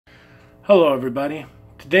Hello everybody.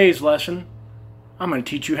 Today's lesson, I'm going to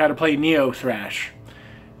teach you how to play Neo Thrash.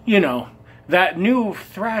 You know, that new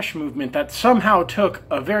thrash movement that somehow took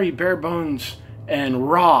a very bare bones and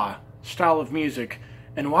raw style of music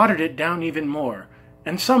and watered it down even more.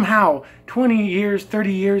 And somehow, 20 years,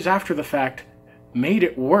 30 years after the fact, made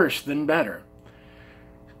it worse than better.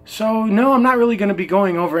 So no, I'm not really going to be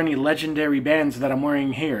going over any legendary bands that I'm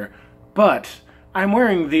wearing here, but I'm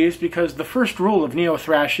wearing these because the first rule of Neo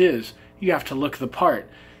Thrash is you have to look the part.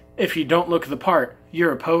 If you don't look the part,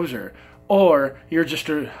 you're a poser, or you're just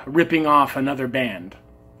ripping off another band.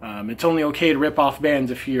 It's only okay to rip off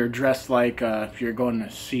bands if you're dressed like if you're going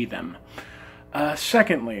to see them.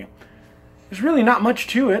 Secondly, there's really not much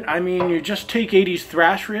to it. I mean, you just take 80s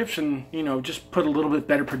thrash riffs and, you know, just put a little bit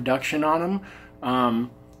better production on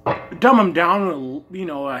them. Dumb them down,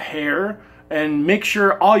 a hair, and make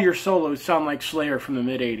sure all your solos sound like Slayer from the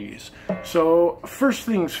mid-80s. So, first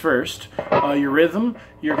things first, your rhythm,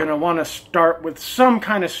 you're going to want to start with some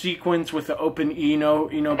kind of sequence with the open E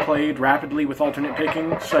note, played rapidly with alternate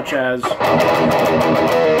picking, such as...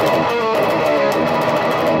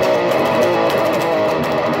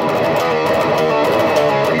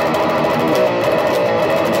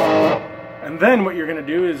 And then what you're going to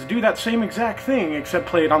do is do that same exact thing, except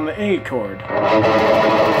play it on the A chord.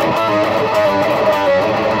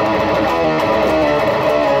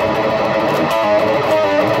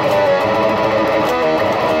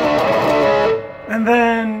 And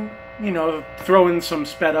then, throw in some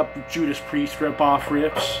sped up Judas Priest rip-off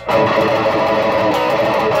riffs.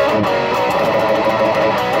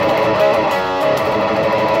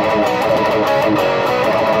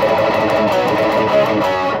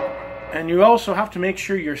 And you also have to make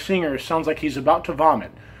sure your singer sounds like he's about to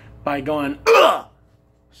vomit by going, ugh!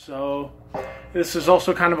 So, this is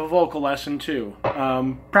also kind of a vocal lesson too.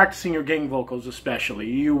 Practicing your gang vocals especially.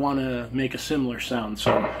 You want to make a similar sound,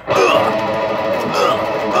 so...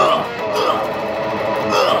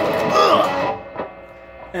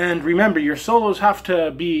 And remember, your solos have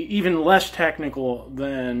to be even less technical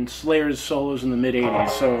than Slayer's solos in the mid-80s,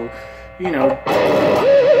 so,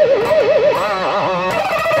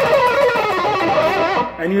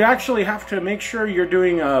 And you actually have to make sure you're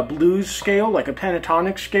doing a blues scale, like a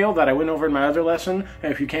pentatonic scale that I went over in my other lesson.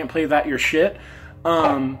 And if you can't play that, you're shit.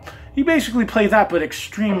 You basically play that, but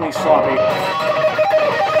extremely sloppy.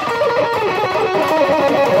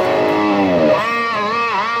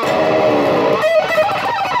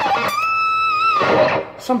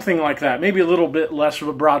 Something like that. Maybe a little bit less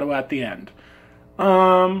vibrato at the end.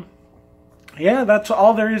 Yeah, that's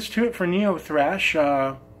all there is to it for Neo Thrash.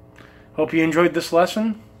 Hope you enjoyed this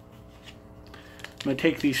lesson. I'm going to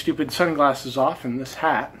take these stupid sunglasses off and this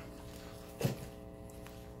hat.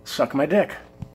 Suck my dick.